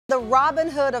The Robin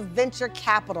Hood of venture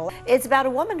capital. It's about a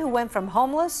woman who went from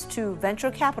homeless to venture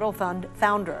capital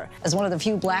founder. As one of the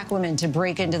few black women to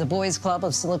break into the boys club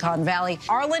of Silicon Valley,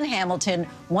 Arlan Hamilton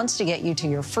wants to get you to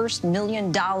your first $1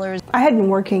 million. I had been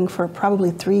working for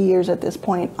probably 3 years at this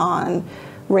point on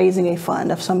raising a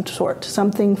fund of some sort,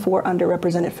 something for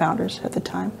underrepresented founders at the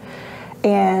time.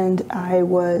 And I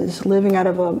was living out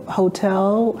of a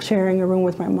hotel, sharing a room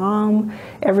with my mom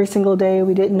every single day.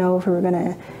 We didn't know if we were going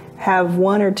to have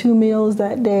 1 or 2 meals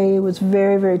that day. It was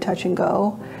very, very touch and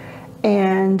go.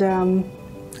 And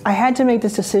I had to make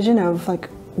this decision of like,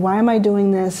 why am I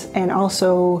doing this? And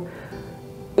also,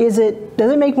 does it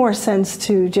make more sense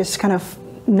to just kind of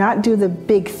not do the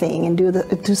big thing and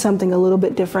do something a little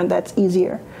bit different that's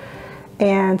easier?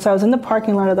 And so I was in the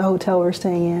parking lot of the hotel we were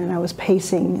staying in, and I was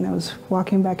pacing and I was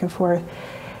walking back and forth.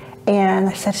 And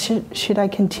I said, should I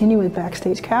continue with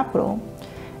Backstage Capital?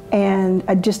 And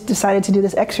I just decided to do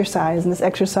this exercise, and this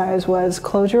exercise was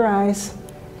close your eyes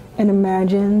and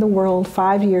imagine the world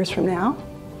 5 years from now,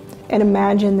 and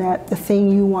imagine that the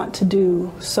thing you want to do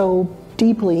so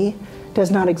deeply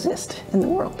does not exist in the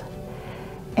world.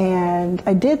 And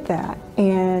I did that,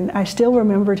 and I still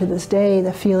remember to this day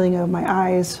the feeling of my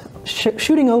eyes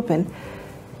shooting open.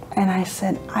 And I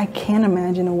said, I can't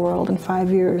imagine a world in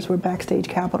 5 years where Backstage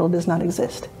Capital does not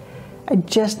exist. It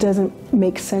just doesn't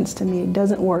make sense to me. It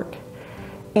doesn't work.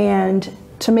 And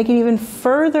to make it even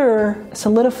further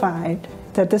solidified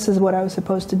that this is what I was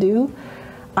supposed to do,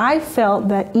 I felt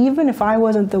that even if I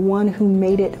wasn't the one who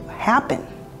made it happen,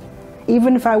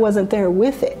 even if I wasn't there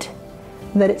with it,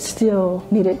 that it still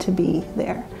needed to be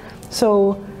there.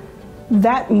 So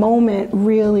that moment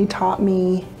really taught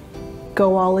me,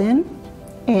 go all in,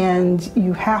 and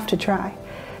you have to try.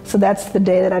 So that's the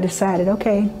day that I decided,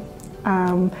 okay,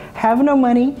 have no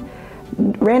money,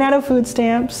 ran out of food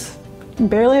stamps,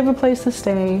 barely have a place to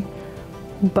stay,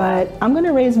 but I'm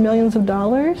gonna raise millions of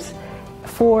dollars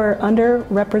for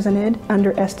underrepresented,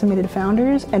 underestimated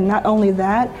founders. And not only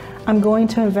that, I'm going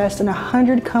to invest in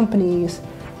 100 companies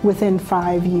within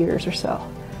 5 years or so.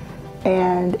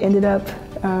 And ended up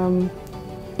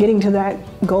getting to that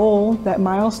goal, that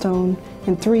milestone,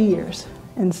 in 3 years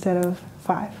instead of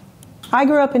 5. I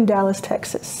grew up in Dallas,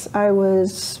 Texas. I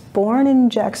was born in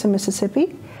Jackson,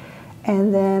 Mississippi,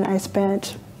 and then I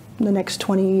spent the next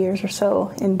 20 years or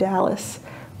so in Dallas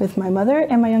with my mother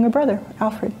and my younger brother,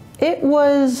 Alfred. It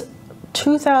was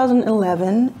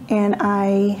 2011, and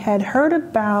I had heard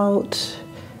about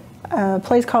a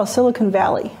place called Silicon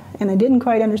Valley, and I didn't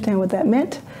quite understand what that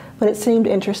meant, but it seemed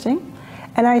interesting.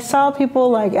 And I saw people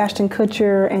like Ashton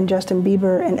Kutcher and Justin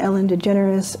Bieber and Ellen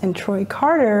DeGeneres and Troy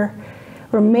Carter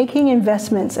were making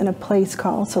investments in a place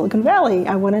called Silicon Valley.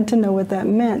 I wanted to know what that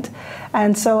meant.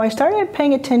 And so I started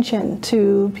paying attention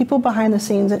to people behind the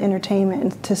scenes in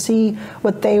entertainment to see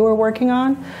what they were working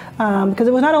on. Because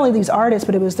it was not only these artists,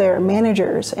 but it was their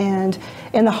managers. And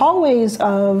in the hallways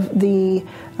of the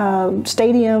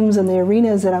stadiums and the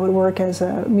arenas that I would work as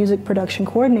a music production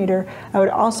coordinator, I would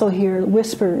also hear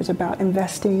whispers about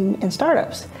investing in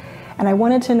startups. And I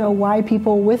wanted to know why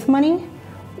people with money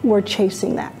were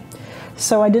chasing that.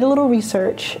 So I did a little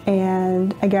research,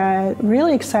 and I got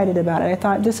really excited about it. I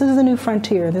thought, this is the new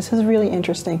frontier. This is really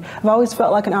interesting. I've always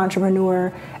felt like an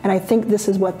entrepreneur, and I think this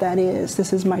is what that is.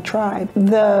 This is my tribe.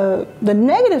 The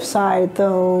negative side,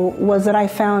 though, was that I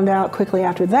found out quickly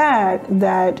after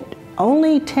that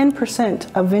only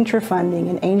 10% of venture funding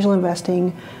and angel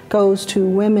investing goes to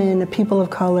women, people of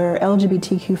color,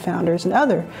 LGBTQ founders, and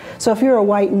other. So if you're a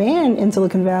white man in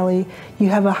Silicon Valley, you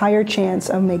have a higher chance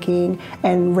of making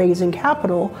and raising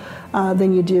capital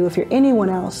than you do if you're anyone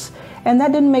else. And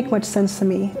that didn't make much sense to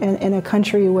me in a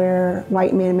country where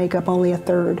white men make up only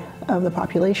 1/3 of the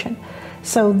population.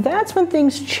 So that's when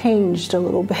things changed a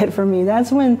little bit for me.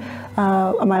 That's when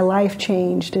my life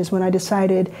changed, is when I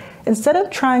decided, instead of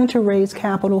trying to raise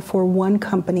capital for one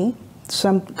company,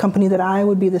 some company that I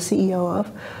would be the CEO of,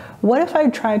 what if I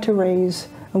tried to raise,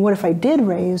 and what if I did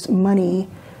raise money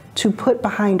to put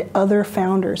behind other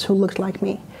founders who looked like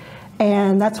me?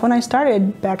 And that's when I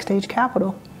started Backstage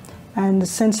Capital. And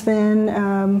since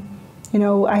then, you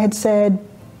know, I had said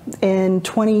in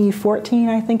 2014,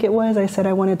 I think it was, I said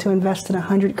I wanted to invest in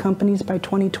 100 companies by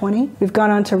 2020. We've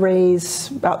gone on to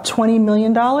raise about $20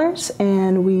 million,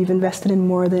 and we've invested in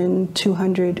more than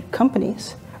 200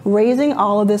 companies. Raising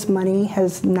all of this money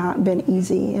has not been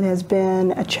easy. It has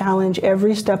been a challenge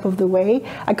every step of the way.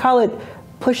 I call it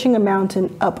pushing a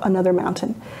mountain up another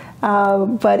mountain.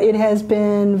 But it has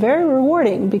been very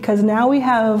rewarding because now we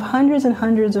have hundreds and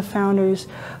hundreds of founders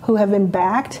who have been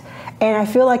backed. And I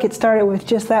feel like it started with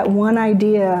just that one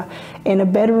idea in a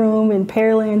bedroom in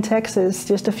Pearland, Texas,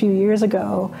 just a few years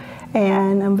ago.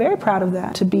 And I'm very proud of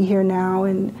that, to be here now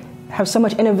and have so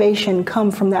much innovation come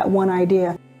from that one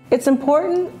idea. It's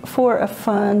important for a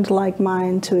fund like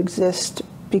mine to exist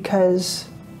because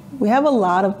we have a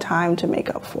lot of time to make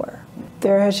up for.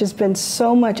 There has just been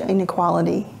so much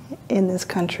inequality in this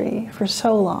country for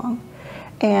so long.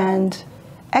 And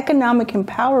economic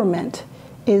empowerment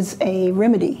is a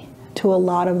remedy to a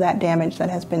lot of that damage that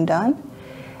has been done.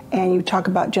 And you talk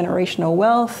about generational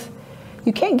wealth.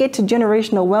 You can't get to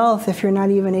generational wealth if you're not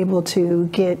even able to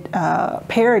get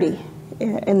parity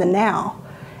in the now.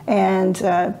 And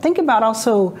think about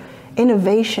also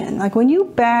innovation. Like when you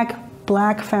back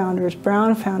Black founders,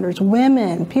 brown founders,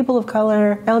 women, people of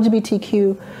color,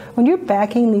 LGBTQ, when you're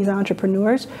backing these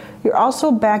entrepreneurs, you're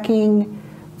also backing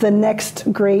the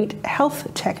next great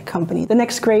health tech company, the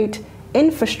next great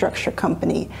infrastructure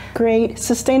company, great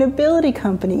sustainability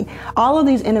company. All of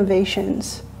these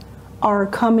innovations are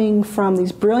coming from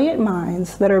these brilliant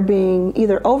minds that are being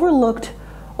either overlooked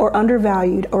or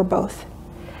undervalued or both.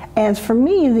 And for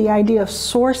me, the idea of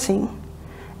sourcing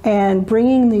and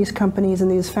bringing these companies and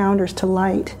these founders to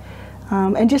light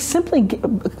and just simply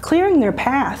clearing their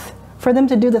path for them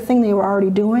to do the thing they were already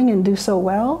doing and do so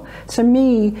well, to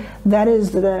me, that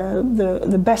is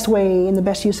the best way and the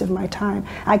best use of my time.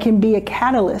 I can be a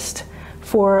catalyst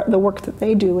for the work that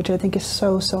they do, which I think is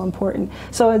so, so important.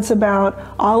 So it's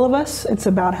about all of us. It's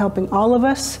about helping all of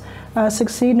us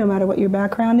succeed, no matter what your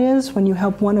background is, when you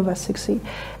help one of us succeed.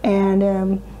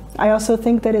 And I also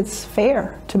think that it's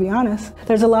fair, to be honest.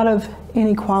 There's a lot of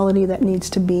inequality that needs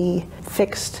to be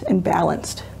fixed and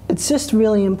balanced. It's just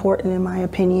really important, in my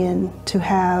opinion, to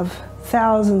have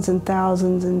thousands and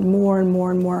thousands and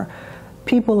more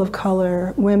people of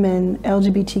color, women,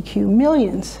 LGBTQ,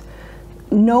 millions,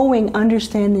 knowing,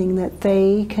 understanding that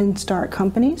they can start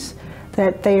companies,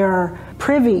 that they are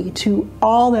privy to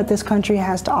all that this country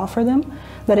has to offer them,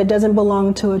 that it doesn't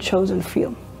belong to a chosen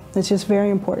few. It's just very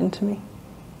important to me.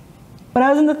 When I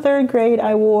was in the 3rd grade,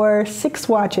 I wore 6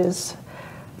 watches,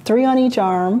 3 on each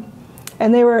arm,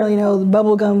 and they were, you know,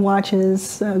 bubblegum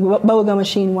watches, bubblegum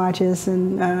machine watches,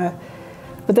 and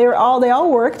but they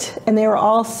all worked, and they were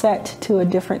all set to a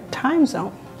different time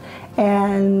zone.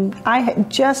 And I had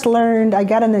just learned, I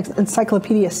got an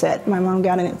encyclopedia set. My mom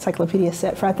got an encyclopedia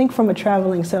set for, I think, from a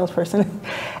traveling salesperson,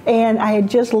 and I had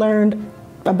just learned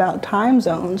about time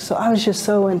zones, so I was just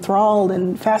so enthralled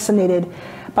and fascinated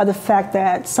by the fact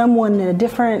that someone in a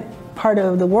different part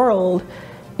of the world,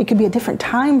 it could be a different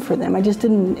time for them. It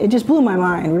just blew my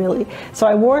mind, really. So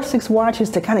I wore 6 watches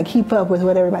to kind of keep up with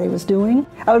what everybody was doing.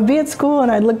 I would be at school and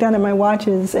I'd look down at my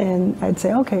watches and I'd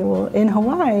say, okay, well, in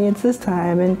Hawaii, it's this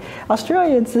time. In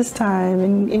Australia, it's this time.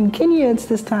 In Kenya, it's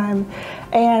this time.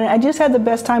 And I just had the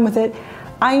best time with it.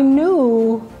 I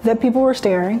knew that people were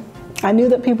staring. I knew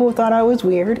that people thought I was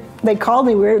weird. They called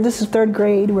me weird. This is 3rd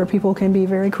grade, where people can be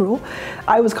very cruel.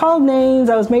 I was called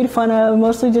names, I was made fun of,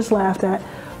 mostly just laughed at.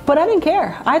 But I didn't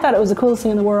care. I thought it was the coolest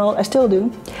thing in the world. I still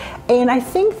do. And I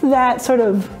think that sort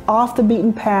of off the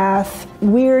beaten path,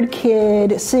 weird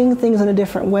kid, seeing things in a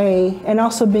different way, and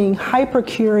also being hyper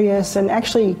curious and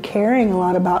actually caring a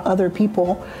lot about other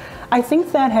people, I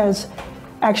think that has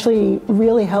actually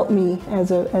really helped me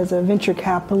as a venture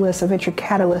capitalist, a venture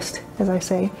catalyst, as I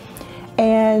say.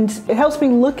 And it helps me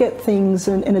look at things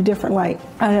in a different light.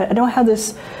 I don't have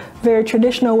this very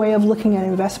traditional way of looking at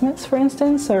investments, for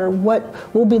instance, or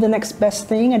what will be the next best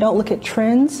thing. I don't look at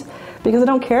trends because I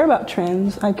don't care about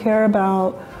trends. I care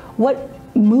about what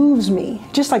moves me,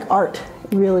 just like art,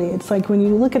 really. It's like when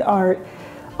you look at art,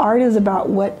 art is about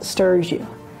what stirs you.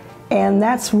 And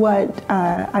that's what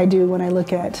I do when I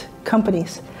look at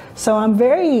companies. So I'm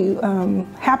very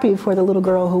happy for the little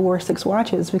girl who wore 6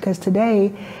 watches, because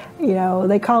today, you know,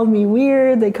 they called me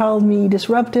weird, they called me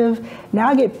disruptive. Now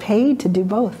I get paid to do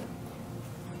both.